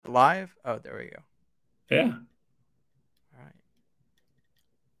live? Oh, there we go. Yeah. All right.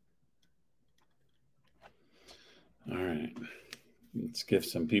 All right. Let's give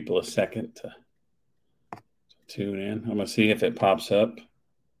some people a second to tune in. I'm going to see if it pops up.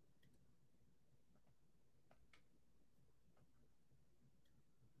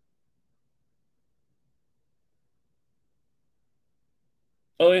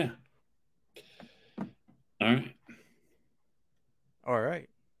 Oh, yeah. All right. All right.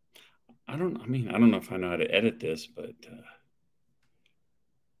 I don't know if I know how to edit this, but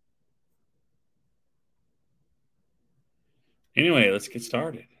anyway, let's get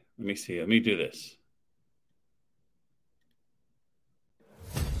started. Let me see. Let me do this.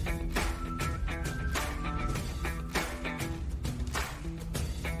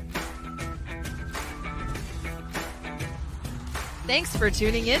 Thanks for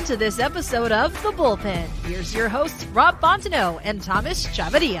tuning in to this episode of The Bullpen. Here's your hosts, Rob Fontenot and Thomas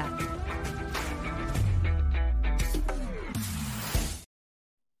Chavarria.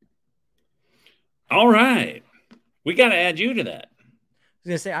 All right. We got to add you to that. I was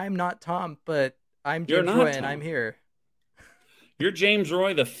going to say, I'm not Tom, but I'm You're James not Roy, Tom. and I'm here. You're James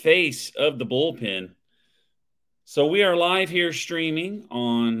Roy, the face of the bullpen. So we are live here streaming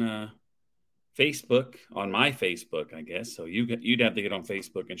on Facebook, on my Facebook, I guess. So you'd have to get on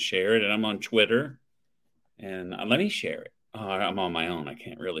Facebook and share it. And I'm on Twitter. And let me share it. Oh, I'm on my own. I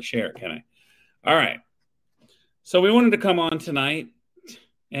can't really share it, can I? All right. So we wanted to come on tonight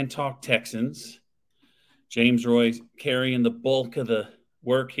and talk Texans. James Roy carrying the bulk of the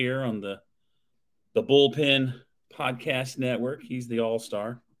work here on the Bullpen Podcast Network. He's the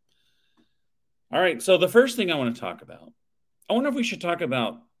all-star. All right, so the first thing I want to talk about, I wonder if we should talk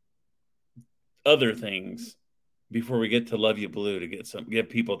about other things before we get to Love You Blue to give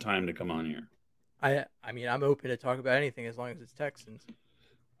people time to come on here. I mean, I'm open to talk about anything as long as it's Texans.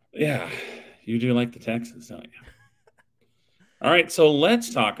 Yeah, you do like the Texans, don't you? All right, so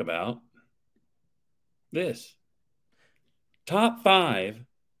let's talk about this. Top 5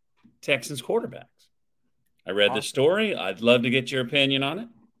 Texans quarterbacks. I read the story. I'd love to get your opinion on it.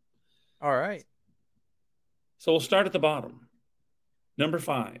 All right. So we'll start at the bottom. Number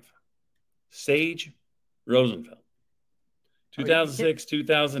 5, Sage Rosenfeld. 2006,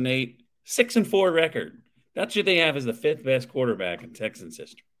 2008, 6-4 record. That's what they have as the 5th best quarterback in Texans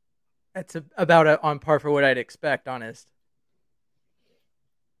history. That's about on par for what I'd expect, honest.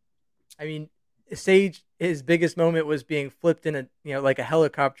 I mean, Sage, his biggest moment was being flipped in like a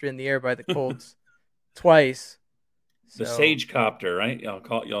helicopter in the air by the Colts twice. The Sage copter, right?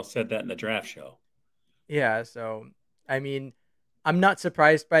 Y'all said that in the draft show. Yeah, so I mean, I'm not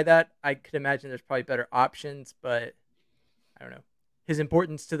surprised by that. I could imagine there's probably better options, but I don't know. His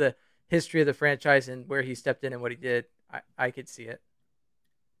importance to the history of the franchise and where he stepped in and what he did, I could see it.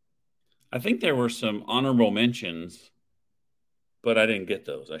 I think there were some honorable mentions, but I didn't get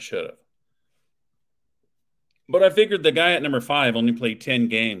those. I should have. But I figured the guy at number 5 only played 10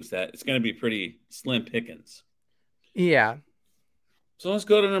 games. That it's going to be pretty slim pickings. Yeah. So let's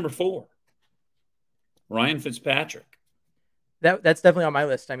go to number 4. Ryan Fitzpatrick. That's definitely on my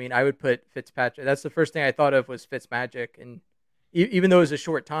list. I mean, I would put Fitzpatrick. That's the first thing I thought of was Fitzmagic. And even though it was a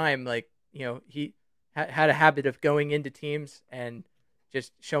short time, he had a habit of going into teams and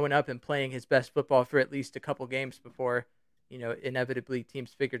just showing up and playing his best football for at least a couple games before, inevitably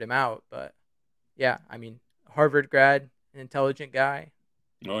teams figured him out. But yeah, I mean, Harvard grad, an intelligent guy.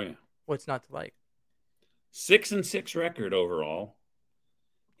 Oh, yeah. What's not to like? 6-6 record overall.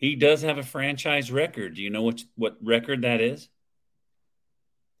 He does have a franchise record. Do you know what record that is?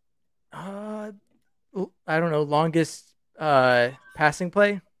 I don't know. Longest passing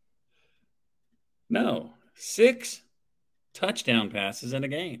play? No. 6 touchdown passes in a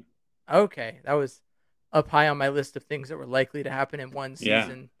game. Okay. That was up high on my list of things that were likely to happen in one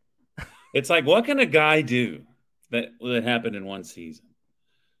season. Yeah. It's like, what can a guy do that happened in one season?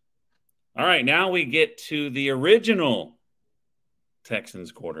 All right, now we get to the original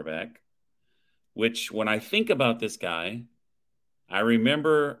Texans quarterback, which when I think about this guy, I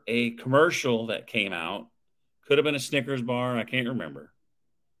remember a commercial that came out. Could have been a Snickers bar. I can't remember.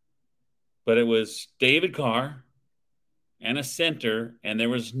 But it was David Carr and a center, and there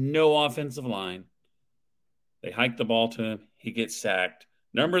was no offensive line. They hiked the ball to him. He gets sacked.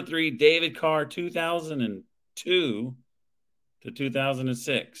 Number 3, David Carr, 2002 to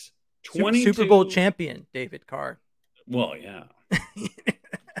 2006. Super Bowl champion, David Carr. Well, yeah.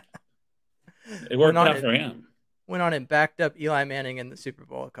 It worked out for him. Went on and backed up Eli Manning in the Super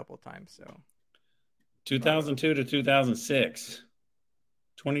Bowl a couple of times. So 2002 to 2006,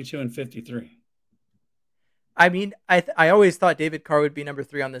 22 and 53. I mean, I always thought David Carr would be number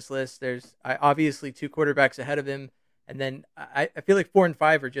 3 on this list. There's obviously 2 quarterbacks ahead of him, and then I feel like 4 and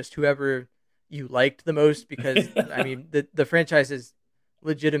 5 are just whoever you liked the most because I mean the franchise has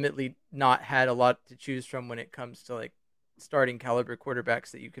legitimately not had a lot to choose from when it comes to like starting caliber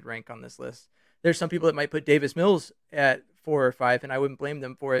quarterbacks that you could rank on this list. There's some people that might put Davis Mills at 4 or 5, and I wouldn't blame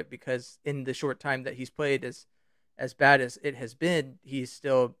them for it because in the short time that he's played, as bad as it has been, he's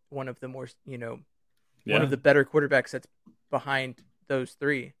still one of the more one Yeah. of the better quarterbacks that's behind those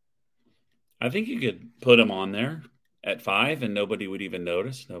 3. I think you could put him on there at 5 and nobody would even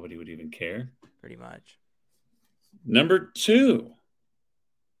notice. Nobody would even care. Pretty much. Number 2.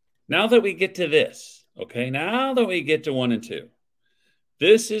 Now that we get to this, okay, now that we get to 1 and 2,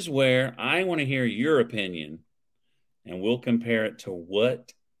 this is where I want to hear your opinion and we'll compare it to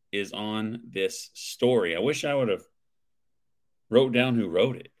what is on this story. I wish I would have wrote down who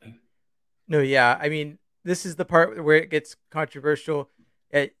wrote it. No, yeah. I mean, this is the part where it gets controversial.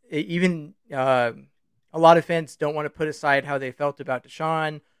 Even a lot of fans don't want to put aside how they felt about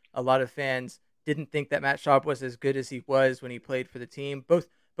Deshaun. A lot of fans didn't think that Matt Schaub was as good as he was when he played for the team. Both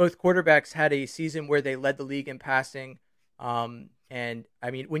quarterbacks had a season where they led the league in passing. And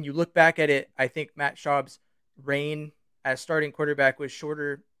I mean, when you look back at it, I think Matt Schaub's reign as starting quarterback was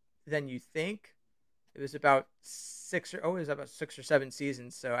shorter than you think. It was about 6 or 7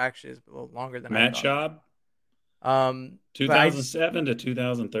 seasons. So actually, it's a little longer than Matt I Schaub, thought. 2007 to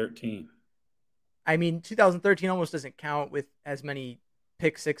 2013. I mean, 2013 almost doesn't count with as many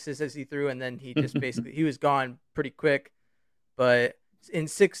pick sixes as he threw, and then he just basically he was gone pretty quick. But in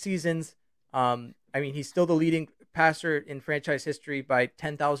 6 seasons, I mean, he's still the leading passer in franchise history by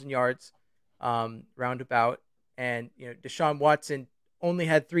 10,000 yards, roundabout. And Deshaun Watson only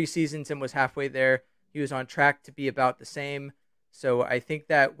had 3 seasons and was halfway there. He was on track to be about the same. So I think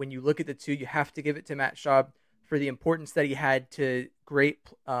that when you look at the two, you have to give it to Matt Schaub for the importance that he had to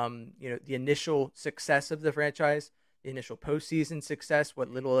the initial success of the franchise, the initial postseason success, what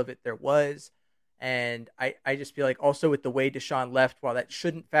little of it there was. And I just feel like also with the way Deshaun left, while that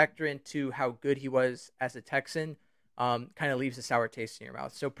shouldn't factor into how good he was as a Texan, kind of leaves a sour taste in your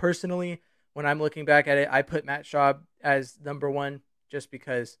mouth. So personally, when I'm looking back at it, I put Matt Schaub as number 1 just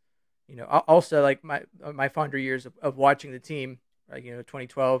because, also like my fonder years of watching the team,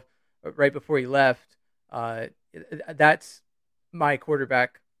 2012, right before he left, that's my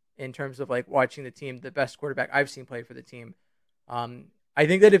quarterback in terms of like watching the team, the best quarterback I've seen play for the team. I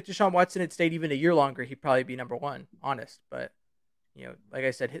think that if Deshaun Watson had stayed even a year longer, he'd probably be number 1, honest. But, like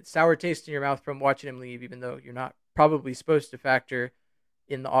I said, hit sour taste in your mouth from watching him leave, even though you're not probably supposed to factor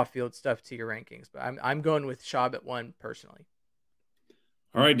in the off-field stuff to your rankings. But I'm going with Schaub at 1 personally.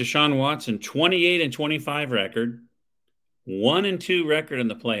 All right, Deshaun Watson, 28 and 25 record, 1 and 2 record in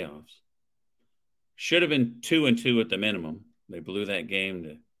the playoffs. Should have been 2 and 2 at the minimum. They blew that game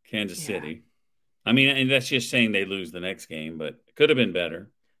to Kansas City. I mean, and that's just saying they lose the next game, but it could have been better.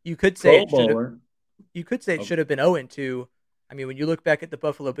 You could say it should have been 0 and 2. I mean, when you look back at the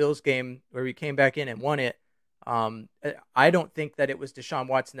Buffalo Bills game where we came back in and won it, I don't think that it was Deshaun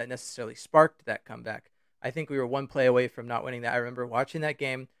Watson that necessarily sparked that comeback. I think we were 1 play away from not winning that. I remember watching that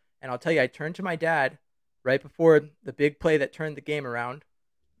game, and I'll tell you, I turned to my dad right before the big play that turned the game around.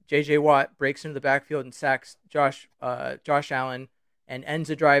 J.J. Watt breaks into the backfield and sacks Josh Allen and ends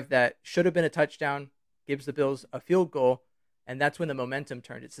a drive that should have been a touchdown, gives the Bills a field goal, and that's when the momentum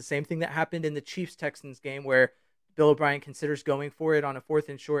turned. It's the same thing that happened in the Chiefs-Texans game where Bill O'Brien considers going for it on a 4th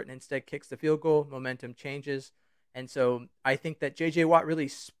and short and instead kicks the field goal. Momentum changes. And so I think that J.J. Watt really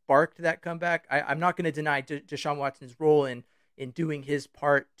sparked that comeback. I'm not going to deny Deshaun Watson's role in doing his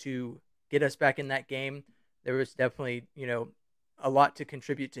part to get us back in that game. There was definitely, a lot to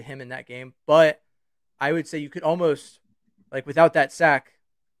contribute to him in that game. But I would say you could almost, like without that sack,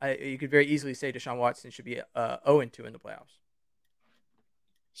 you could very easily say Deshaun Watson should be 0-2 in the playoffs.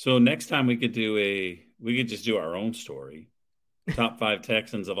 So next time we could just do our own story. Top 5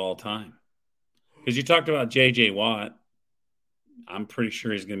 Texans of all time. Because you talked about J.J. Watt. I'm pretty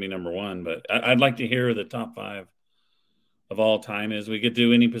sure he's going to be number 1, but I'd like to hear the top 5 of all time is. We could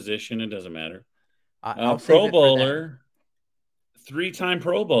do any position. It doesn't matter. I'll Pro Bowler, 3-time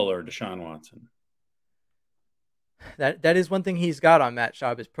Pro Bowler, Deshaun Watson. That is one thing he's got on Matt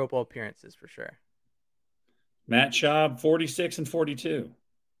Schaub is Pro Bowl appearances for sure. Matt Schaub, 46 and 42.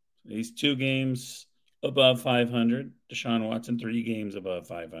 He's 2 games above 500. Deshaun Watson, 3 games above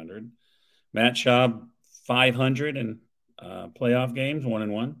 500. Matt Schaub, 500 in playoff games,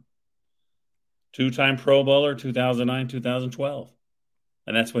 1-1. 2-time Pro Bowler, 2009, 2012.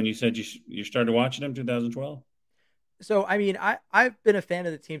 And that's when you said you started watching him, 2012? So, I mean, I've been a fan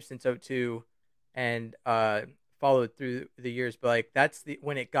of the team since 2002. and followed through the years. But like that's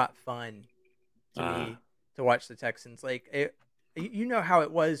when it got fun to me to watch the Texans. Like you know how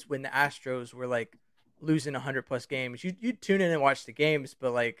it was when the Astros were like losing 100+ games. You'd tune in and watch the games,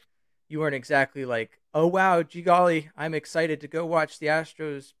 but like you weren't exactly like, oh wow, gee golly, I'm excited to go watch the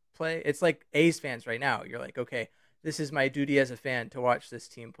Astros play. It's like A's fans right now. You're like, okay, this is my duty as a fan to watch this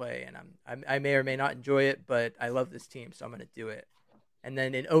team play, and I may or may not enjoy it, but I love this team, so I'm going to do it. And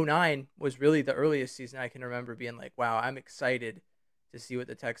then in '09 was really the earliest season I can remember being like, wow, I'm excited to see what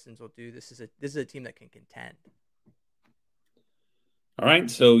the Texans will do. This is a team that can contend. All right,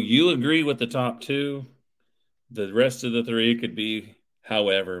 so you agree with the top two. The rest of the three could be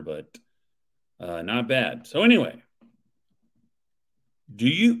however, but not bad. So anyway, do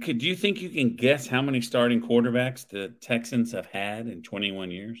you think you can guess how many starting quarterbacks the Texans have had in 21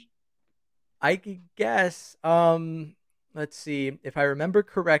 years? I could guess. Let's see. If I remember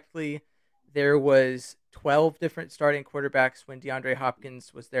correctly, there was 12 different starting quarterbacks when DeAndre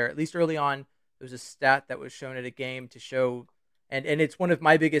Hopkins was there. At least early on, there was a stat that was shown at a game to show, and it's one of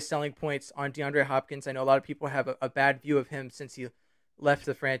my biggest selling points on DeAndre Hopkins. I know a lot of people have a bad view of him since he left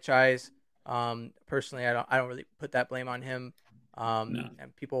the franchise. Personally, I don't really put that blame on him. No.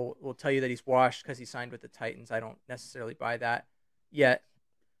 And people will tell you that he's washed because he signed with the Titans. I don't necessarily buy that yet.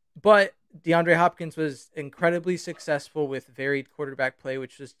 But DeAndre Hopkins was incredibly successful with varied quarterback play,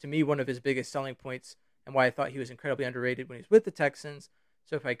 which was to me one of his biggest selling points and why I thought he was incredibly underrated when he was with the Texans.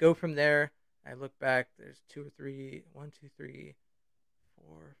 So if I go from there, I look back, there's 2 or 3, 1, 2, 3,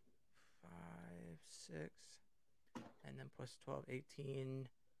 4, 5, 6, and then plus 12, 18.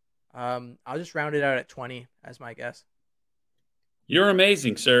 I'll just round it out at 20 as my guess. You're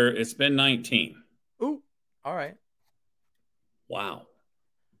amazing, sir. It's been 19. Ooh, all right. Wow.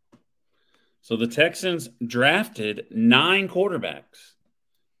 So the Texans drafted 9 quarterbacks,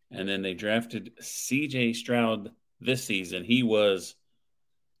 and then they drafted C.J. Stroud this season. He was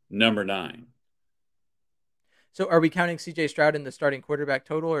number 9. So are we counting C.J. Stroud in the starting quarterback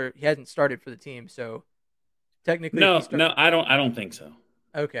total, or he hasn't started for the team? So technically, no, I don't think so.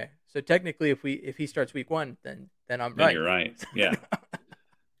 Okay, so technically, if he starts week 1, then I'm Then right. you're right. Yeah,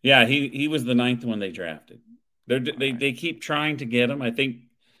 yeah. He was the 9th one they drafted. They keep trying to get him. I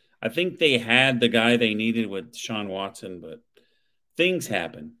think they had the guy they needed with Deshaun Watson, but things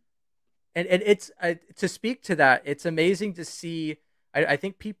happen. And it's to speak to that, it's amazing to see. I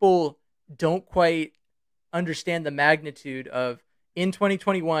think people don't quite understand the magnitude of in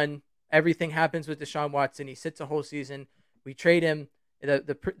 2021, everything happens with Deshaun Watson. He sits a whole season. We trade him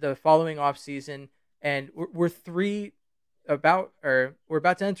the following off season, and we're about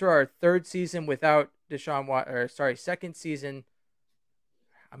to enter our 3rd season without Deshaun Watson. Or sorry, 2nd season.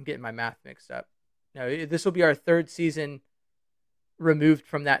 I'm getting my math mixed up. No, this will be our 3rd season removed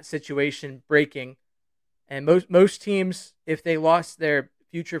from that situation breaking. And most teams, if they lost their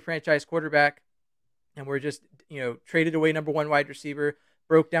future franchise quarterback and were just, traded away number 1 wide receiver,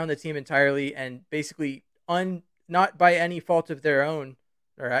 broke down the team entirely, and basically not by any fault of their own,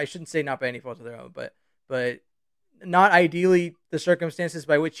 or I shouldn't say not by any fault of their own, but not ideally the circumstances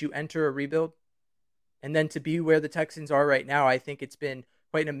by which you enter a rebuild. And then to be where the Texans are right now, I think it's been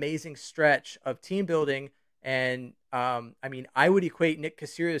quite an amazing stretch of team building. And I would equate Nick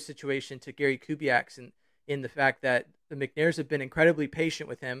Casirio's situation to Gary Kubiak's in the fact that the McNairs have been incredibly patient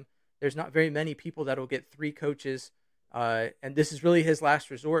with him. There's not very many people that will get 3 coaches, and this is really his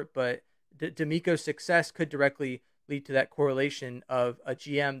last resort. But D'Amico's success could directly lead to that correlation of a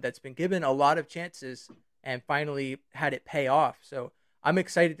GM that's been given a lot of chances and finally had it pay off. So I'm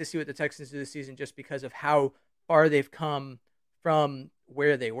excited to see what the Texans do this season just because of how far they've come from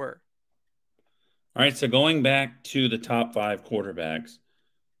where they were. All right, so going back to the top 5 quarterbacks,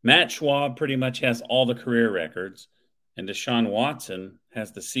 Matt Schwab pretty much has all the career records, and Deshaun Watson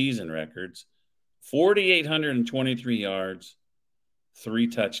has the season records, 4,823 yards, 3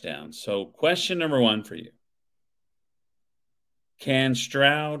 touchdowns. So question number 1 for you. Can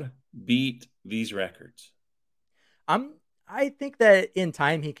Stroud beat these records? I think that in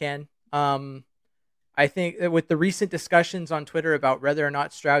time he can. I think that with the recent discussions on Twitter about whether or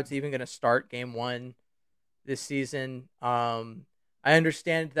not Stroud's even going to start game 1 this season, I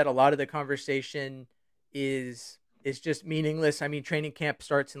understand that a lot of the conversation is just meaningless. I mean, training camp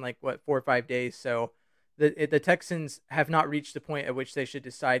starts in 4 or 5 days, so the Texans have not reached the point at which they should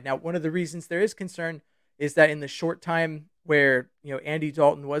decide. Now, one of the reasons there is concern is that in the short time where Andy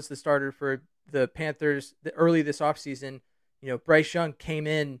Dalton was the starter for the Panthers early this offseason, Bryce Young came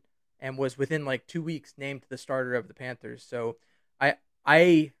in and was within 2 weeks named the starter of the Panthers. So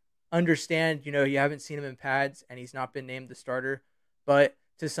I understand, you haven't seen him in pads and he's not been named the starter. But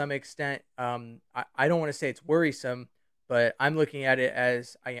to some extent. I don't want to say it's worrisome, but I'm looking at it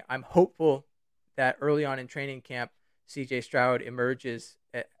as I'm hopeful that early on in training camp, CJ Stroud emerges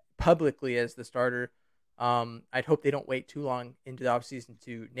publicly as the starter. I'd hope they don't wait too long into the offseason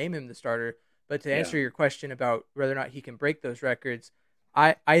to name him the starter. But to answer your question about whether or not he can break those records,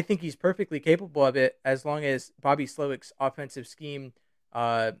 I think he's perfectly capable of it as long as Bobby Slowick's offensive scheme,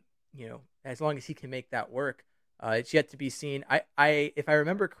 as long as he can make that work. It's yet to be seen. If I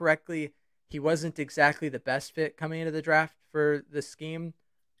remember correctly, he wasn't exactly the best fit coming into the draft for the scheme,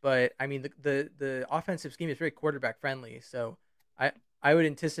 but I mean the offensive scheme is very quarterback friendly, so I would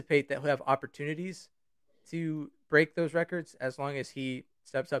anticipate that he'll have opportunities to break those records as long as he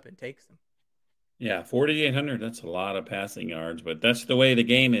steps up and takes them. Yeah, 4,800, that's a lot of passing yards, but that's the way the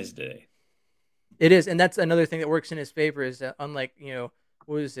game is today. It is, and that's another thing that works in his favor is that unlike, what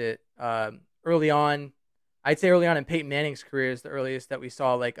was it, early on, I'd say early on in Peyton Manning's career is the earliest that we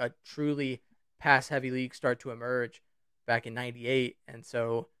saw like a truly pass-heavy league start to emerge back in 98, and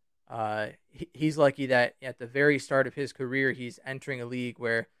so he's lucky that at the very start of his career, he's entering a league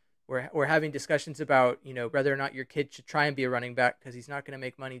where we're having discussions about, whether or not your kid should try and be a running back because he's not going to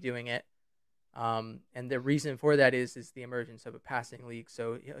make money doing it. And the reason for that is the emergence of a passing league.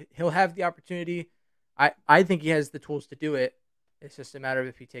 So he'll have the opportunity. I think he has the tools to do it. It's just a matter of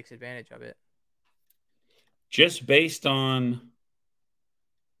if he takes advantage of it. Just based on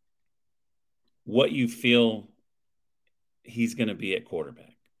what you feel he's going to be at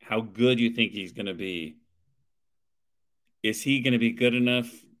quarterback, how good you think he's going to be, is he going to be good enough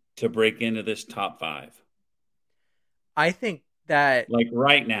to break into this top 5? I think that, like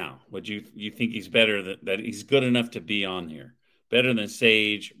right now, would you think he's better that he's good enough to be on here? Better than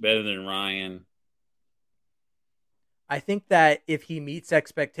Sage, better than Ryan? I think that if he meets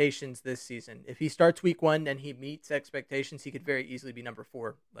expectations this season, if he starts week 1 and he meets expectations, he could very easily be number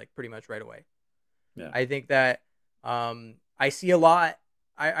 4, like pretty much right away. Yeah. I think that I see a lot.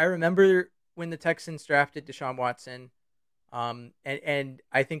 I remember when the Texans drafted Deshaun Watson, and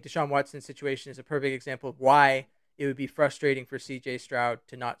I think Deshaun Watson's situation is a perfect example of why it would be frustrating for CJ Stroud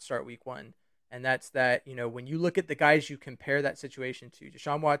to not start week 1. And that's that, when you look at the guys you compare that situation to,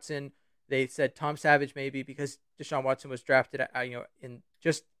 Deshaun Watson, they said Tom Savage maybe because Deshaun Watson was drafted, in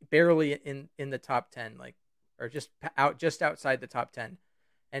just barely in the top 10, or just outside the top 10.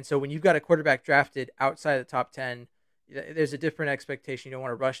 And so when you've got a quarterback drafted outside the top 10, there's a different expectation. You don't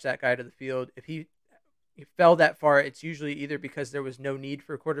want to rush that guy to the field. If he fell that far, it's usually either because there was no need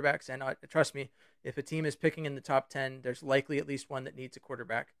for quarterbacks. And trust me, if a team is picking in the top 10, there's likely at least one that needs a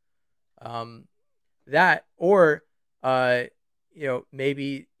quarterback.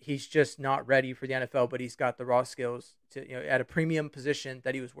 Maybe he's just not ready for the NFL, but he's got the raw skills to, at a premium position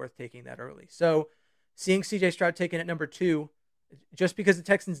that he was worth taking that early. So seeing CJ Stroud taken at number 2, just because the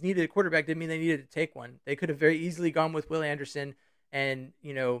Texans needed a quarterback didn't mean they needed to take one. They could have very easily gone with Will Anderson and,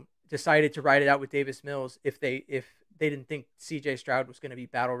 decided to ride it out with Davis Mills if they didn't think CJ Stroud was going to be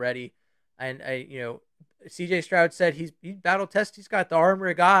battle ready. And CJ Stroud said he's battle tested. He's got the armor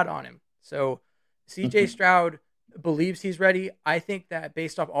of God on him. So CJ Stroud believes he's ready. I think that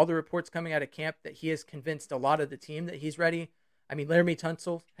based off all the reports coming out of camp that he has convinced a lot of the team that he's ready. I mean, Laramie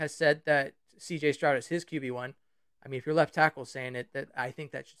Tunsil has said that CJ Stroud is his QB1. I mean, if your left tackle saying it, that I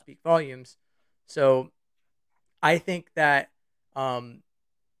think that should speak volumes. So I think that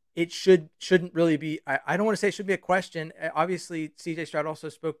it shouldn't really be. I don't want to say it should be a question. Obviously, CJ Stroud also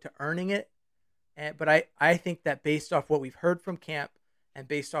spoke to earning it, but I think that based off what we've heard from camp and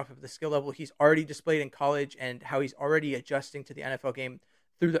based off of the skill level he's already displayed in college and how he's already adjusting to the NFL game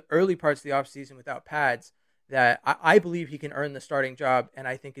through the early parts of the offseason without pads, that I believe he can earn the starting job, and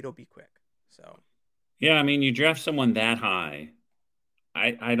I think it'll be quick. So. Yeah, I mean, you draft someone that high,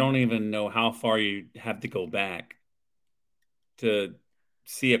 I don't even know how far you have to go back to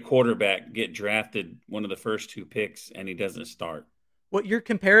see a quarterback get drafted one of the first 2 picks and he doesn't start. Well, your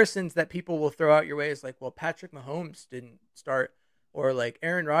comparisons that people will throw out your way is like, well, Patrick Mahomes didn't start, or like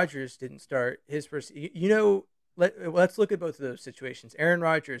Aaron Rodgers didn't start his first. Let's look at both of those situations. Aaron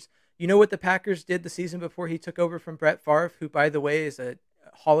Rodgers, you know what the Packers did the season before he took over from Brett Favre, who, by the way, is a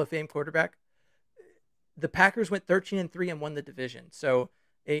Hall of Fame quarterback? The Packers went 13-3 and won the division. So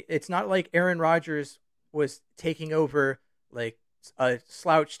it's not like Aaron Rodgers was taking over like a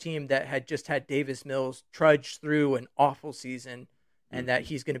slouch team that had just had Davis Mills trudge through an awful season and that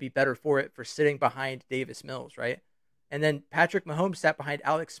he's going to be better for it for sitting behind Davis Mills, right? And then Patrick Mahomes sat behind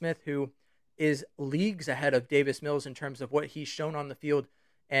Alex Smith, who is leagues ahead of Davis Mills in terms of what he's shown on the field.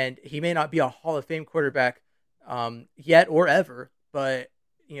 And he may not be a Hall of Fame quarterback yet or ever, but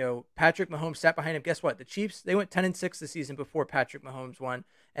Patrick Mahomes sat behind him. Guess what? The Chiefs, they went 10-6 the season before Patrick Mahomes won,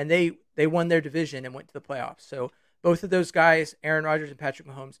 and they won their division and went to the playoffs. So both of those guys, Aaron Rodgers and Patrick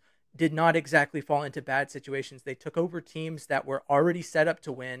Mahomes, did not exactly fall into bad situations. They took over teams that were already set up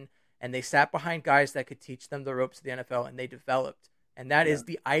to win, and they sat behind guys that could teach them the ropes of the NFL, and they developed. And that is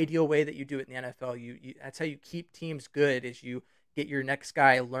the ideal way that you do it in the NFL. That's how you keep teams good, is you get your next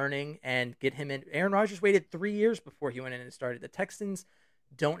guy learning and get him in. Aaron Rodgers waited 3 years before he went in and started. The Texans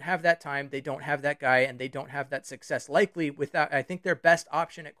don't have that time. They don't have that guy, and they don't have that success. Likely without, I think their best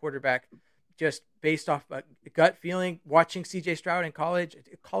option at quarterback, just based off a gut feeling, watching C.J. Stroud in college,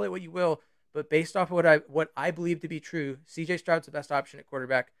 call it what you will, but based off of what I believe to be true, C.J. Stroud's the best option at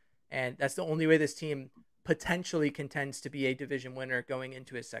quarterback, and that's the only way this team potentially contends to be a division winner going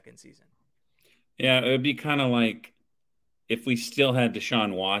into his second season. Yeah, it would be kind of like if we still had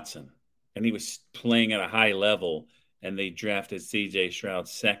Deshaun Watson and he was playing at a high level and they drafted C.J. Stroud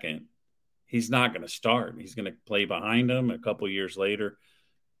second. He's not going to start. He's going to play behind him a couple years later.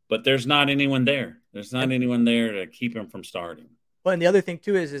 But there's not anyone there. There's not anyone there to keep him from starting. Well, and the other thing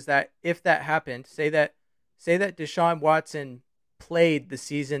too is that if that happened, say that Deshaun Watson played the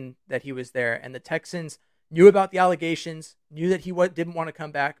season that he was there, and the Texans knew about the allegations, knew that he didn't want to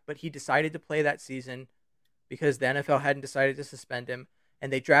come back, but he decided to play that season because the NFL hadn't decided to suspend him,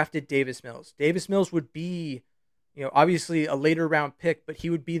 and they drafted Davis Mills. Davis Mills would be, obviously a later round pick, but he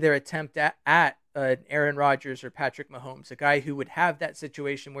would be their attempt at Aaron Rodgers or Patrick Mahomes, a guy who would have that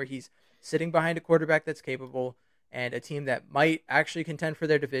situation where he's sitting behind a quarterback that's capable and a team that might actually contend for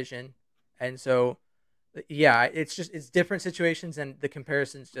their division. And so, yeah, it's different situations, and the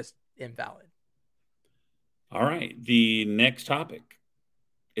comparison's just invalid. All right. The next topic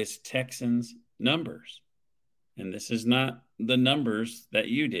is Texans numbers. And this is not the numbers that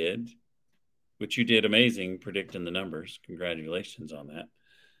you did, which you did amazing predicting the numbers. Congratulations on that.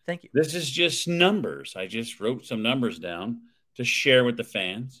 Thank you. This is just numbers. I just wrote some numbers down to share with the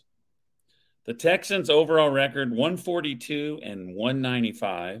fans. The Texans' overall record, 142 and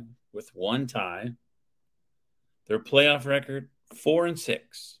 195 with one tie. Their playoff record,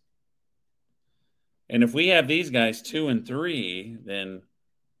 4-6. And if we have these guys 2-3, then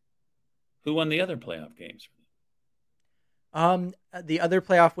who won the other playoff games? The other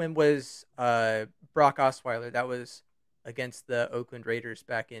playoff win was Brock Osweiler. That was against the Oakland Raiders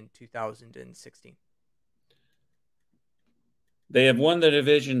back in 2016. They have won the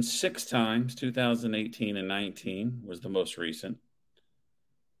division 6 times. 2018 and 19 was the most recent.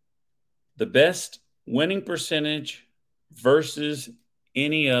 The best winning percentage versus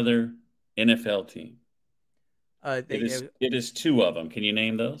any other NFL team. It is 2 of them. Can you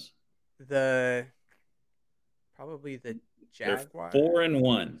name those? Probably the Jaguars. They're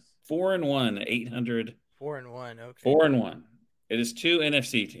 4-1. 4-1, 800. 4-1, okay. 4-1. It is 2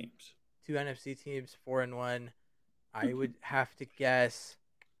 NFC teams. 2 NFC teams, 4-1. I would have to guess.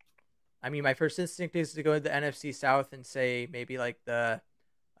 I mean, my first instinct is to go to the NFC South and say maybe like the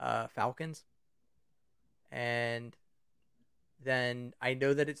Falcons. And then I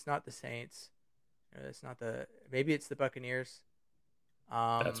know that it's not the Saints. It's not maybe it's the Buccaneers.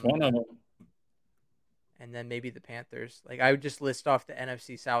 That's one of them. And then maybe the Panthers. Like, I would just list off the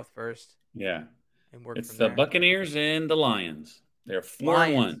NFC South first. Yeah. And work it's from the there. Buccaneers and the Lions. They're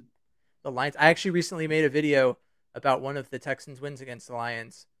 4-1. The Lions. I actually recently made a video about one of the Texans' wins against the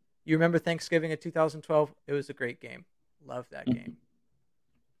Lions. You remember Thanksgiving of 2012? It was a great game. Love that game.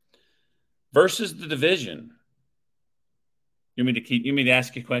 Versus the division. You mean to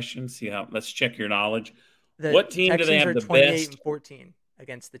ask you questions? Let's check your knowledge. What team do they have the best? 28-14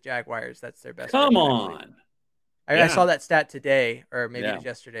 against the Jaguars. That's their best. Come on. I saw that stat today, or maybe it was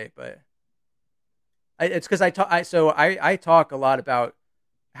yesterday, but it's because I talk a lot about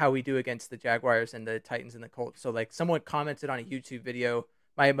how we do against the Jaguars and the Titans and the Colts. So like someone commented on a YouTube video,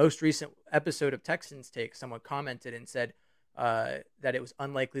 my most recent episode of Texans Take, someone commented and said that it was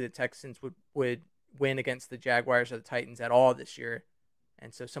unlikely the Texans would win against the Jaguars or the Titans at all this year.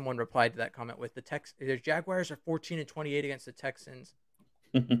 And so someone replied to that comment with the Jaguars are 14-28 against the Texans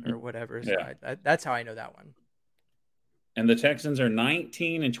or whatever. So that's how I know that one. And the Texans are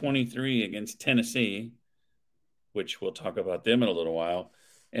 19-23 against Tennessee, which we'll talk about them in a little while,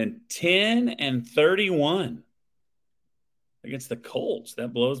 and 10-31 against the Colts.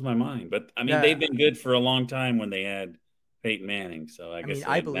 That blows my mind. But I mean, they've been good for a long time when they had Peyton Manning. So I guess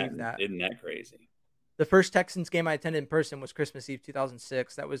I believe that. Isn't that crazy? The first Texans game I attended in person was Christmas Eve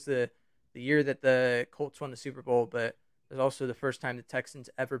 2006. That was the year that the Colts won the Super Bowl, but it was also the first time the Texans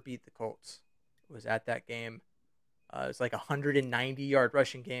ever beat the Colts. It was at that game. It was like a 190-yard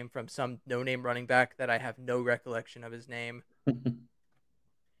rushing game from some no-name running back that I have no recollection of his name.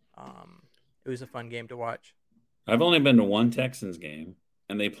 It was a fun game to watch. I've only been to one Texans game,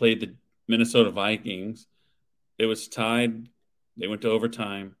 and they played the Minnesota Vikings. It was tied. They went to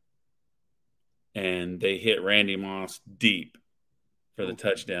overtime, and they hit Randy Moss deep for the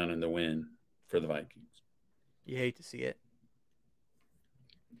touchdown and the win for the Vikings. You hate to see it.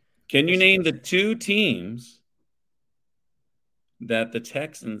 Can you name the two teams that the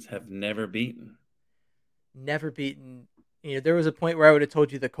Texans have never beaten? Never beaten. There was a point where I would have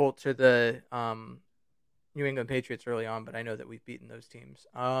told you the Colts or the New England Patriots early on, but I know that we've beaten those teams.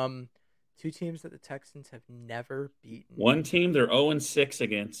 Two teams that the Texans have never beaten. One team they're 0-6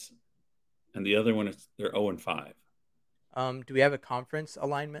 against, and the other one they're 0-5. Do we have a conference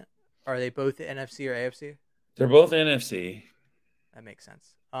alignment? Are they both NFC or AFC? They're both NFC. That makes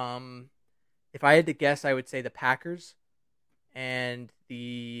sense. If I had to guess, I would say the Packers and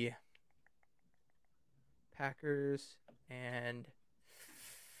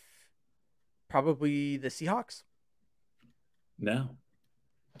probably the Seahawks. No.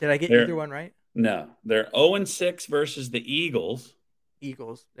 Did I get either one right? No. They're 0-6 versus the Eagles.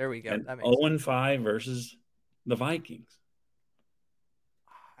 Eagles. There we go. And that makes 0-5 versus the Vikings.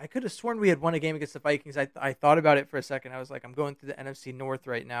 I could have sworn we had won a game against the Vikings. I thought about it for a second. I was like, I'm going through the NFC North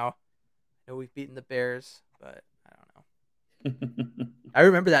right now. I know we've beaten the Bears, but I don't know. I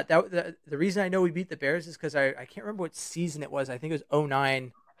remember that. The reason I know we beat the Bears is because I can't remember what season it was. I think it was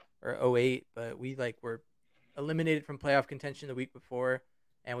 2009 or 2008, but we were eliminated from playoff contention the week before,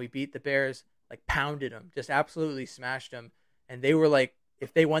 and we beat the Bears, pounded them, just absolutely smashed them. And they were like,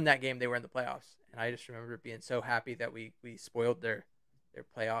 if they won that game, they were in the playoffs. And I just remember being so happy that we spoiled their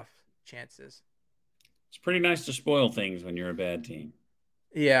playoff chances. It's pretty nice to spoil things when you're a bad team.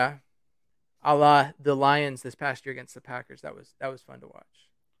 Yeah. A la the Lions this past year against the Packers. That was fun to watch.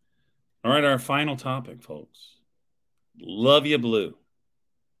 All right, our final topic, folks. Luv Ya Blue.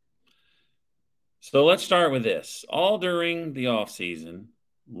 So let's start with this. All during the offseason,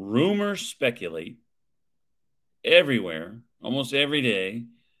 rumors speculate everywhere, almost every day.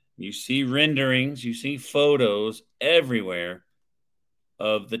 You see renderings, you see photos everywhere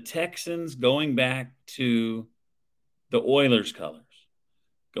of the Texans going back to the Oilers colors,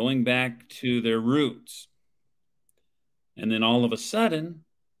 going back to their roots. And then all of a sudden,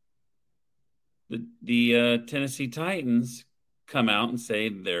 the Tennessee Titans come out and say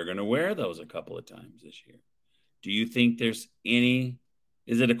they're going to wear those a couple of times this year. Do you think is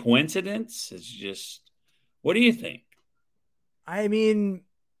it a coincidence? It's just, what do you think? I mean,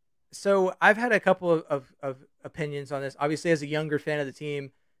 so I've had a couple of opinions on this. Obviously, as a younger fan of the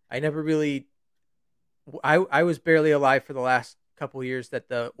team, I never really, I was barely alive for the last couple of years that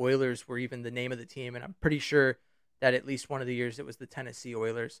the Oilers were even the name of the team. And I'm pretty sure that at least one of the years it was the Tennessee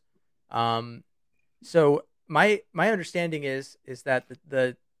Oilers. So my understanding is that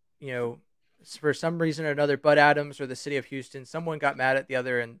the for some reason or another, Bud Adams or the city of Houston, someone got mad at the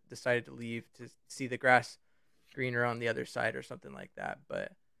other and decided to leave to see the grass greener on the other side or something like that.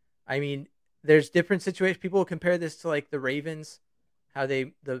 But I mean, there's different situations. People compare this to the Ravens, how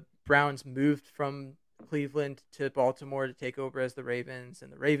the Browns moved from Cleveland to Baltimore to take over as the Ravens,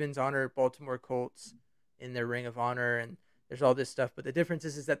 and the Ravens honor Baltimore Colts in their Ring of Honor, and there's all this stuff. But the difference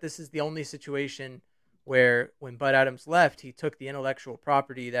is that this is the only situation where when Bud Adams left, he took the intellectual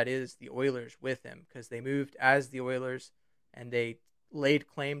property that is the Oilers with him, because they moved as the Oilers and they laid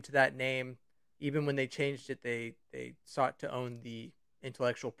claim to that name. Even when they changed it, they sought to own the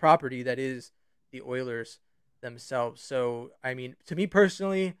intellectual property that is the Oilers themselves. So, I mean, to me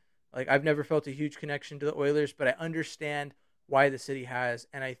personally, I've never felt a huge connection to the Oilers, but I understand why the city has.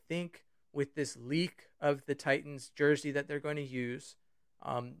 And I think with this leak of the Titans jersey that they're going to use,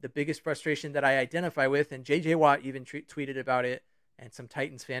 the biggest frustration that I identify with, and J.J. Watt even tweeted about it, and some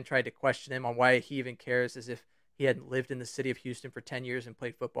Titans fan tried to question him on why he even cares, as if he hadn't lived in the city of Houston for 10 years and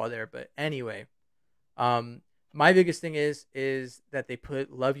played football there. But anyway, my biggest thing is that they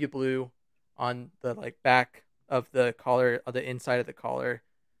put Luv Ya Blue on the back of the collar, of the inside of the collar.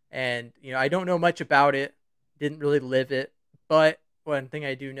 And, I don't know much about it, didn't really live it, but one thing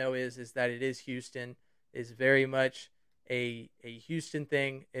I do know is that it is Houston, is very much a Houston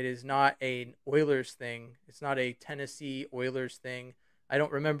thing. It is not an Oilers thing. It's not a Tennessee Oilers thing. I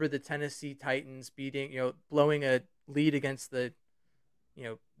don't remember the Tennessee Titans blowing a lead against the,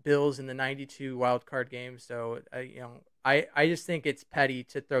 Bills in the 92 wild card game. So, I just think it's petty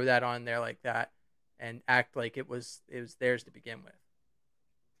to throw that on there like that and act like it was theirs to begin with.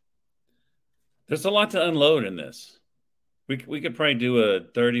 There's a lot to unload in this. We could probably do a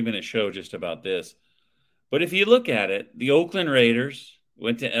 30-minute show just about this. But if you look at it, the Oakland Raiders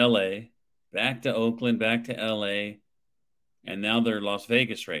went to L.A., back to Oakland, back to L.A., and now they're Las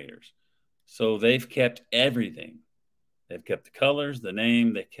Vegas Raiders. So they've kept everything. They've kept the colors, the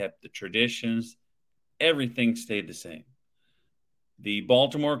name, they kept the traditions. Everything stayed the same. The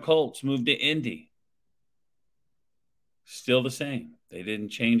Baltimore Colts moved to Indy. Still the same. They didn't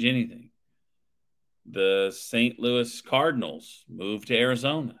change anything. The St. Louis Cardinals moved to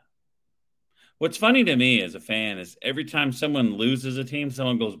Arizona. What's funny to me as a fan is every time someone loses a team,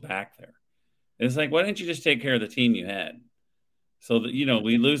 someone goes back there. It's like, why didn't you just take care of the team you had? So that,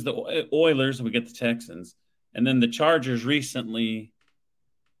 we lose the Oilers and we get the Texans. And then the Chargers recently,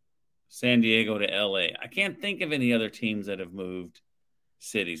 San Diego to LA. I can't think of any other teams that have moved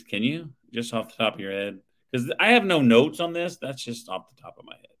cities. Can you? Just off the top of your head? Because I have no notes on this. That's just off the top of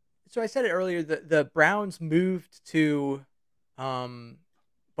my head. So I said it earlier, the Browns moved to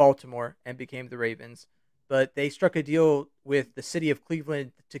Baltimore and became the Ravens, but they struck a deal with the city of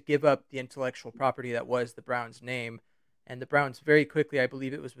Cleveland to give up the intellectual property that was the Browns name. And the Browns very quickly, I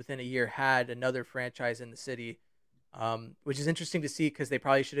believe it was within a year, had another franchise in the city, which is interesting to see because they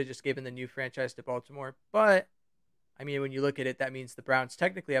probably should have just given the new franchise to Baltimore. But, I mean, when you look at it, that means the Browns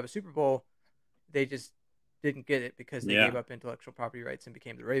technically have a Super Bowl. They just didn't get it because they gave up intellectual property rights and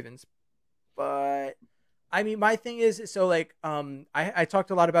became the Ravens. But, I mean, my thing is, so, like, I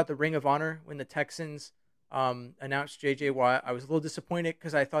talked a lot about the Ring of Honor when the Texans announced J.J. Watt. I was a little disappointed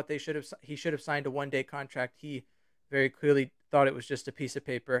because I thought he should have signed a one-day contract. He very clearly thought it was just a piece of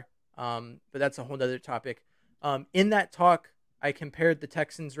paper, but that's a whole other topic. In that talk, I compared the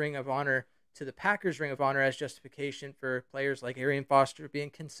Texans' Ring of Honor to the Packers' Ring of Honor as justification for players like Arian Foster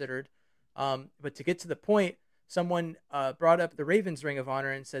being considered. But to get to the point, someone brought up the Ravens' Ring of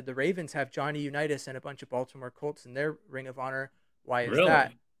Honor and said the Ravens have Johnny Unitas and a bunch of Baltimore Colts in their Ring of Honor. Why is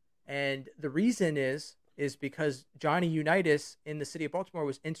that? And the reason is because Johnny Unitas in the city of Baltimore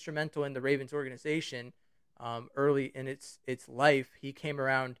was instrumental in the Ravens organization. Early in its life, he came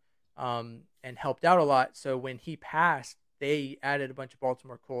around and helped out a lot. So when he passed, they added a bunch of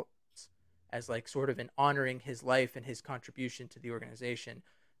Baltimore Colts as like sort of an honoring his life and his contribution to the organization.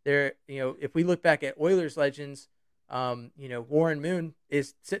 There, if we look back at Oilers legends, Warren Moon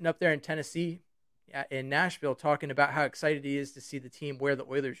is sitting up there in Tennessee, in Nashville, talking about how excited he is to see the team wear the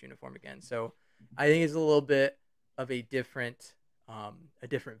Oilers uniform again. So I think it's a little bit of a different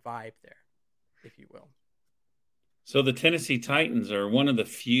vibe there, if you will. So the Tennessee Titans are one of the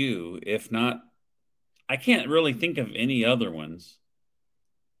few, if not, I can't really think of any other ones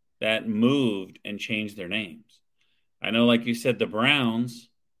that moved and changed their names. I know, like you said, the Browns,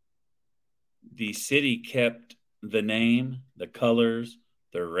 the city kept the name, the colors,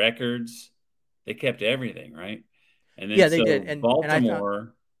 the records. They kept everything, right? And then they did. And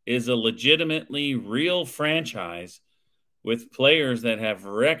Baltimore is a legitimately real franchise with players that have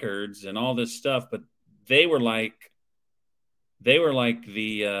records and all this stuff, but they were like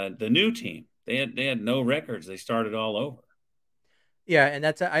the new team. They had no records. They started all over. Yeah, and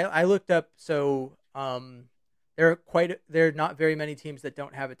that's I looked up. So there are not very many teams that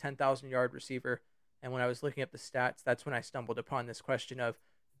don't have a 10,000-yard receiver. And when I was looking up the stats, that's when I stumbled upon this question of,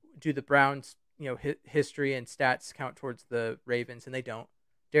 do the Browns, history and stats count towards the Ravens? And they don't.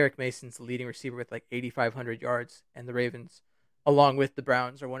 Derek Mason's the leading receiver with like 8,500 yards, and the Ravens, along with the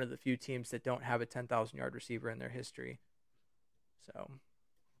Browns, are one of the few teams that don't have a 10,000-yard receiver in their history. So,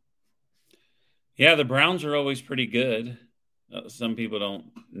 yeah, the Browns are always pretty good. Some people don't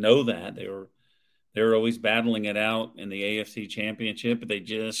know that they were always battling it out in the AFC Championship, but they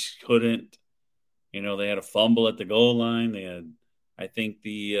just couldn't. They had a fumble at the goal line. They had, I think,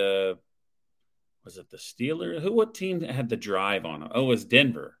 was it the Steelers? What team had the drive on it? Oh, it was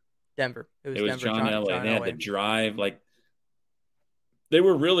Denver. It was Denver. John Elway. They had the drive. Like, they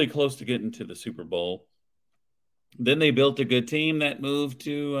were really close to getting to the Super Bowl. Then they built a good team that moved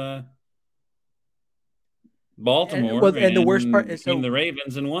to Baltimore, and the worst part is the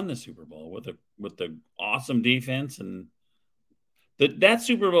Ravens and won the Super Bowl with the awesome defense, and that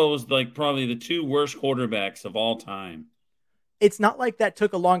Super Bowl was like probably the two worst quarterbacks of all time. It's not like that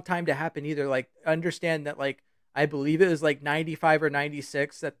took a long time to happen either. Like, understand that, like, I believe it was like 95 or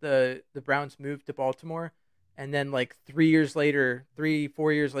 96 that the Browns moved to Baltimore, and then like 4 years later, they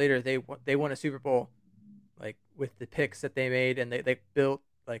won a Super Bowl. Like, with the picks that they made, and they built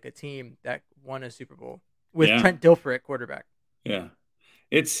like a team that won a Super Bowl with Trent Dilfer at quarterback. Yeah.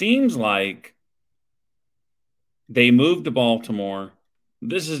 It seems like they moved to Baltimore.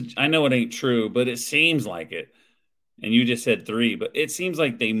 I know it ain't true, but it seems like it. And you just said 3, but it seems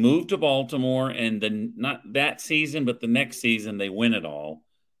like they moved to Baltimore, and then not that season, but the next season they win it all.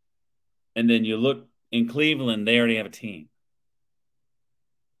 And then you look in Cleveland, they already have a team.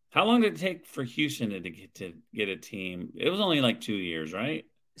 How long did it take for Houston to get a team? It was only like 2 years, right?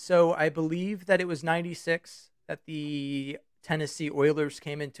 So I believe that it was 96 that the Tennessee Oilers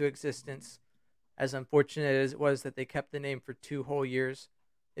came into existence. As unfortunate as it was that they kept the name for 2 whole years,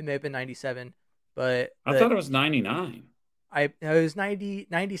 it may have been 97, but I thought it was 99. it was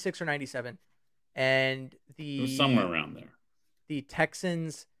 96 or 97, and It was somewhere around there. the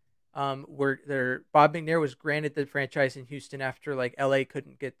Texans Bob McNair was granted the franchise in Houston after like LA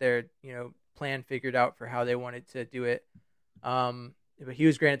couldn't get their plan figured out for how they wanted to do it. But he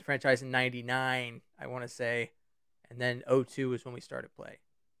was granted the franchise in 99, I want to say, and then 02 was when we started play.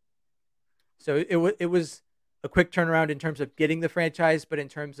 So it was a quick turnaround in terms of getting the franchise, but in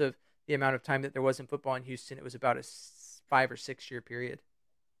terms of the amount of time that there was in football in Houston, it was about a 5 or 6 year period.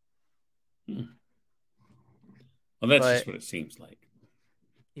 Well, that's just what it seems like.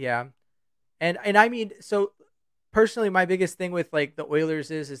 Yeah. And I mean, so personally, my biggest thing with like the Oilers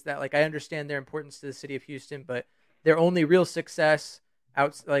is that like I understand their importance to the city of Houston, but their only real success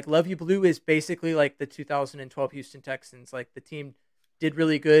like Luv Ya Blue is basically like the 2012 Houston Texans. Like the team did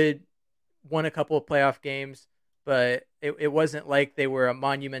really good, won a couple of playoff games, but it wasn't like they were a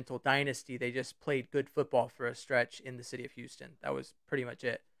monumental dynasty. They just played good football for a stretch in the city of Houston. That was pretty much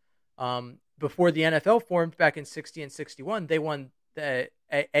it. Before the NFL formed back in 60 and 61, they won the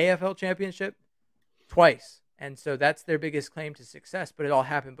AFL championship twice. And so that's their biggest claim to success, but it all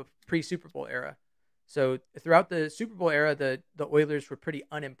happened pre-Super Bowl era. So throughout the Super Bowl era, the Oilers were pretty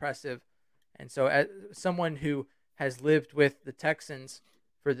unimpressive. And so as someone who has lived with the Texans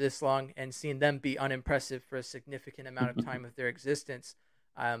for this long and seen them be unimpressive for a significant amount of time of their existence,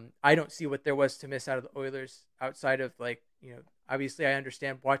 I don't see what there was to miss out of the Oilers outside of like, obviously I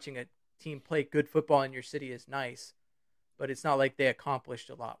understand watching a team play good football in your city is nice, but it's not like they accomplished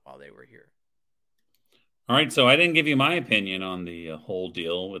a lot while they were here. All right, so I didn't give you my opinion on the whole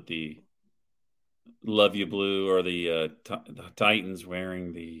deal with the Luv Ya Blue or the Titans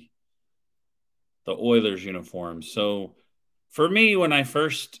wearing the Oilers uniform. So for me, when I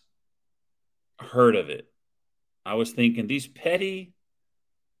first heard of it, I was thinking these petty,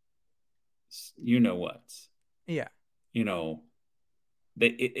 what? Yeah.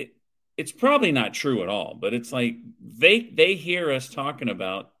 It's probably not true at all, but it's like they hear us talking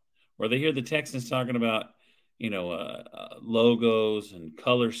about, or they hear the Texans talking about, logos and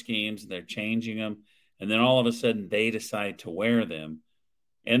color schemes, and they're changing them. And then all of a sudden they decide to wear them,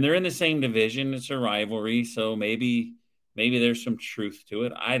 and they're in the same division. It's a rivalry. So maybe there's some truth to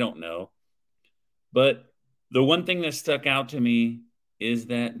it. I don't know. But the one thing that stuck out to me is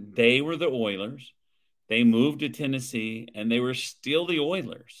that they were the Oilers. They moved to Tennessee and they were still the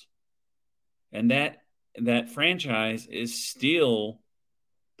Oilers. And that franchise is still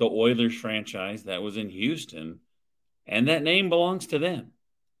the Oilers franchise that was in Houston, and that name belongs to them.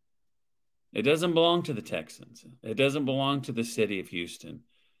 It doesn't belong to the Texans. It doesn't belong to the city of Houston.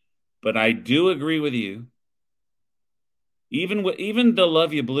 But I do agree with you. Even the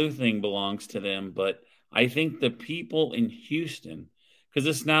Luv Ya Blue thing belongs to them, but I think the people in Houston, because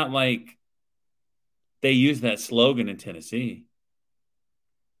it's not like they use that slogan in Tennessee.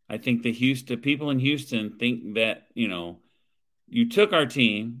 I think the people in Houston think that, you took our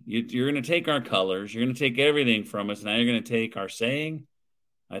team, you're going to take our colors, you're going to take everything from us, now you're going to take our saying.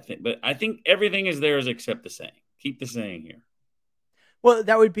 I think everything is theirs except the saying. Keep the saying here. Well,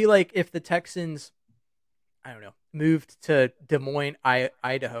 that would be like if the Texans, I don't know, moved to Des Moines,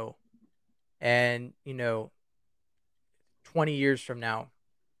 Idaho, and 20 years from now,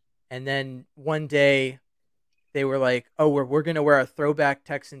 and then one day they were like, oh, we're going to wear our throwback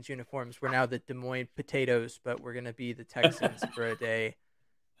Texans uniforms. We're now the Des Moines Potatoes, but we're going to be the Texans for a day.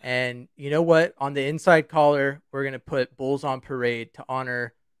 And you know what? On the inside collar, we're going to put Bulls on Parade to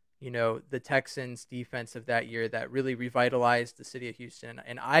honor, the Texans defense of that year that really revitalized the city of Houston.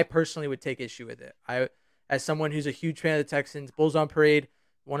 And I personally would take issue with it. As someone who's a huge fan of the Texans, Bulls on Parade,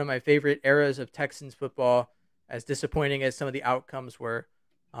 one of my favorite eras of Texans football, as disappointing as some of the outcomes were,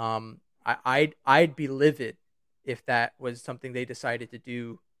 I'd be livid if that was something they decided to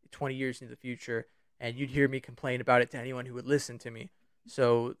do 20 years into the future, and you'd hear me complain about it to anyone who would listen to me.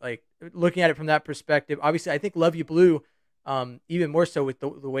 So, like, looking at it from that perspective, obviously, I think Luv Ya Blue, even more so with the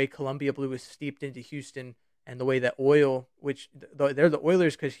way Columbia Blue is steeped into Houston and the way that oil, which they're the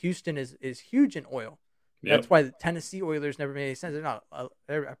Oilers because Houston is huge in oil. Yep. That's why the Tennessee Oilers never made any sense.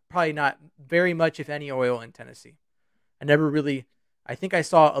 They're probably not very much, if any, oil in Tennessee. I think I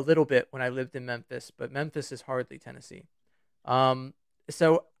saw a little bit when I lived in Memphis, but Memphis is hardly Tennessee.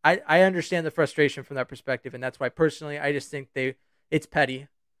 So I understand the frustration from that perspective, and that's why personally I just think it's petty.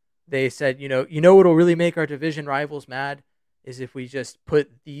 They said, what'll really make our division rivals mad is if we just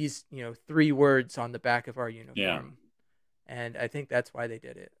put these, 3 words on the back of our uniform. And I think that's why they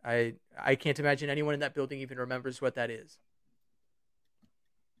did it. I can't imagine anyone in that building even remembers what that is.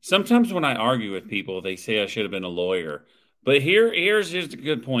 Sometimes when I argue with people, they say I should have been a lawyer. But here's just a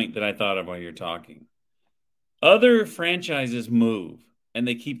good point that I thought of while you're talking. Other franchises move and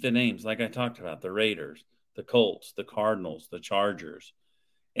they keep the names, like I talked about, the Raiders, the Colts, the Cardinals, the Chargers.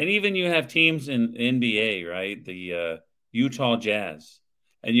 And even you have teams in NBA, right? The Utah Jazz.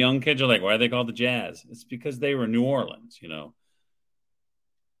 And young kids are like, why are they called the Jazz? It's because they were New Orleans,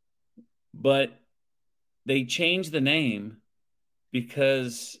 But they changed the name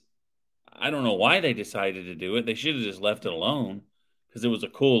because I don't know why they decided to do it. They should have just left it alone because it was a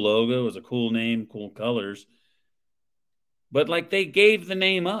cool logo, it was a cool name, cool colors. But like they gave the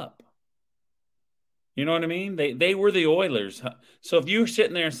name up. You know what I mean? They were the Oilers. So if you're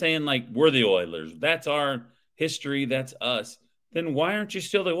sitting there saying like we're the Oilers, that's our history, that's us, then why aren't you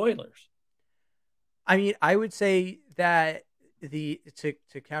still the Oilers? I mean, I would say that to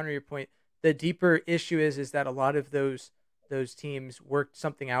counter your point, the deeper issue is that a lot of those teams worked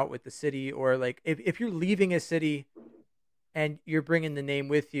something out with the city, or like if you're leaving a city and you're bringing the name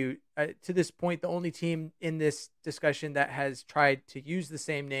with you, to this point, the only team in this discussion that has tried to use the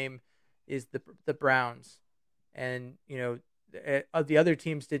same name is the Browns. And, the other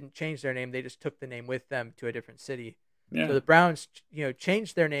teams didn't change their name. They just took the name with them to a different city. Yeah. So the Browns,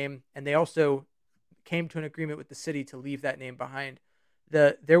 changed their name, and they also came to an agreement with the city to leave that name behind.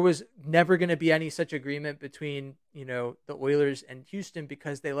 There was never going to be any such agreement between, the Oilers and Houston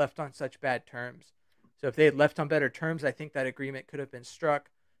because they left on such bad terms. So if they had left on better terms, I think that agreement could have been struck.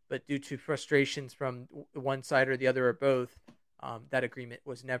 But due to frustrations from one side or the other or both, that agreement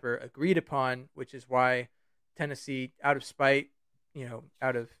was never agreed upon, which is why Tennessee, out of spite,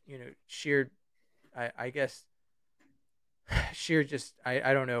 out of, sheer, I guess, sheer just,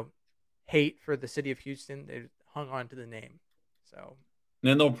 I don't know, hate for the city of Houston, they hung on to the name. So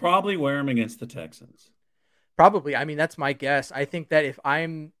then they'll probably wear them against the Texans. Probably. I mean, that's my guess. I think that if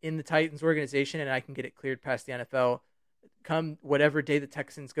I'm in the Titans organization and I can get it cleared past the NFL, come whatever day the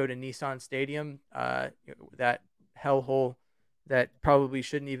Texans go to Nissan Stadium, that hellhole that probably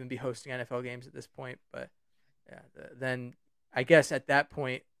shouldn't even be hosting NFL games at this point. But yeah, then I guess at that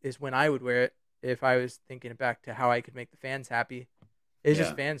point is when I would wear it if I was thinking back to how I could make the fans happy. It's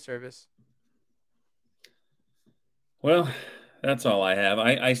just fan service. Well, that's all I have.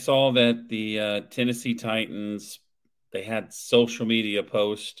 I saw that the Tennessee Titans, they had social media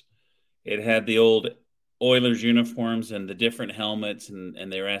post. It had the old Oilers uniforms and the different helmets,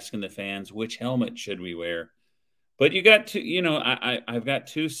 and they were asking the fans, which helmet should we wear? But you got two, I've got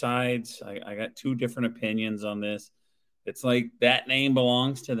two sides. I got two different opinions on this. It's like that name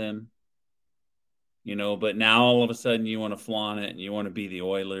belongs to them, but now all of a sudden you want to flaunt it and you want to be the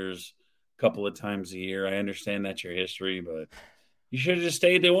Oilers a couple of times a year. I understand that's your history, but you should have just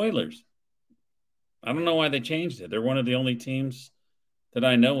stayed the Oilers. I don't know why they changed it. They're one of the only teams that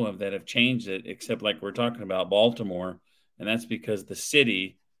I know of that have changed it, except like we're talking about Baltimore, and that's because the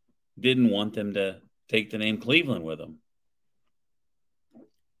city didn't want them to take the name Cleveland with them.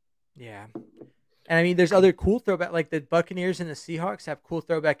 Yeah. And I mean, there's other cool throwback, like the Buccaneers and the Seahawks have cool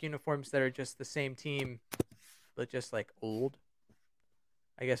throwback uniforms that are just the same team, but just like old,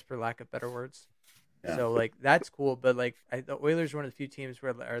 I guess, for lack of better words. Yeah. So like that's cool, but like the Oilers are one of the few teams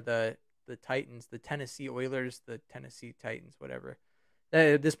where are the Titans, the Tennessee Oilers, the Tennessee Titans, whatever.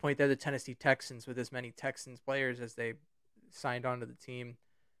 At this point, they're the Tennessee Texans with as many Texans players as they signed onto the team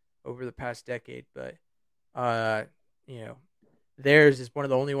over the past decade. But theirs is one of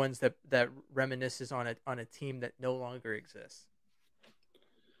the only ones that reminisces on a team that no longer exists.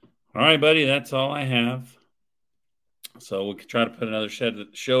 All right, buddy, that's all I have. So we could try to put another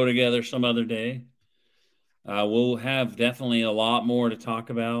show together some other day. We'll have definitely a lot more to talk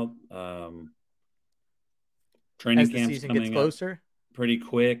about. Training camps season coming gets closer. Up pretty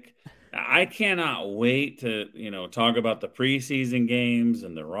quick. I cannot wait to talk about the preseason games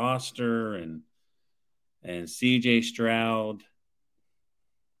and the roster and CJ Stroud,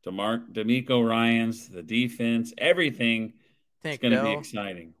 D'Amico Ryans, the defense, everything. It's going to be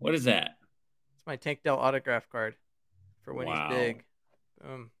exciting. What is that? It's my Tank Dell autograph card for when he's big.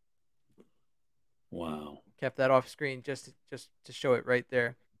 Boom. Wow. Kept that off screen just to show it right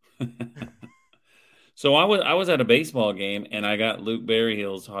there. So I was at a baseball game and I got Luke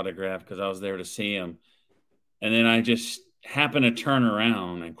Berryhill's autograph because I was there to see him. And then I just happened to turn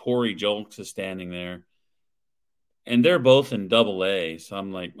around and Corey Julks is standing there. And they're both in AA. So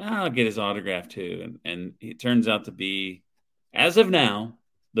I'm like, I'll get his autograph too. And it turns out to be, as of now,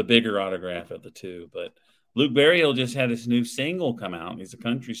 the bigger autograph of the two. But Luke Berryhill just had his new single come out. He's a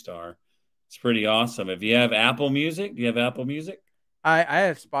country star. It's pretty awesome. If you have Apple Music, do you have Apple Music? I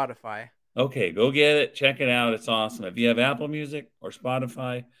have Spotify. Okay, go get it. Check it out. It's awesome. If you have Apple Music or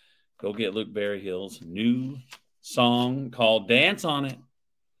Spotify, go get Luke Berryhill's new song called "Dance on It."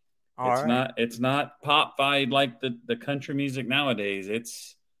 It's not pop-fied like the country music nowadays.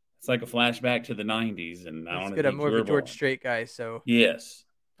 It's like a flashback to the '90s, and I don't good. I'm think more of you a were George born. Strait guy, so Yes.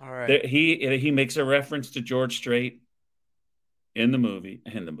 all right. He makes a reference to George Strait in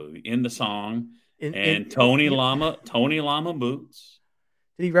the song, Tony Lama Boots.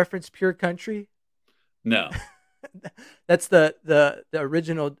 Did he reference Pure Country? No. That's the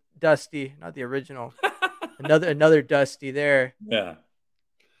original Dusty, not the original. another Dusty there. Yeah.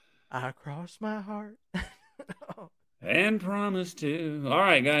 I cross my heart. And promise to. All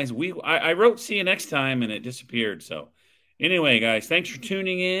right, guys. I wrote "see you next time" and it disappeared. So anyway, guys, thanks for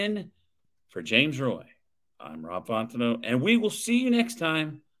tuning in. For James Roy, I'm Rob Fontenot, and we will see you next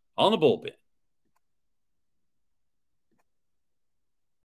time on the Bullpen.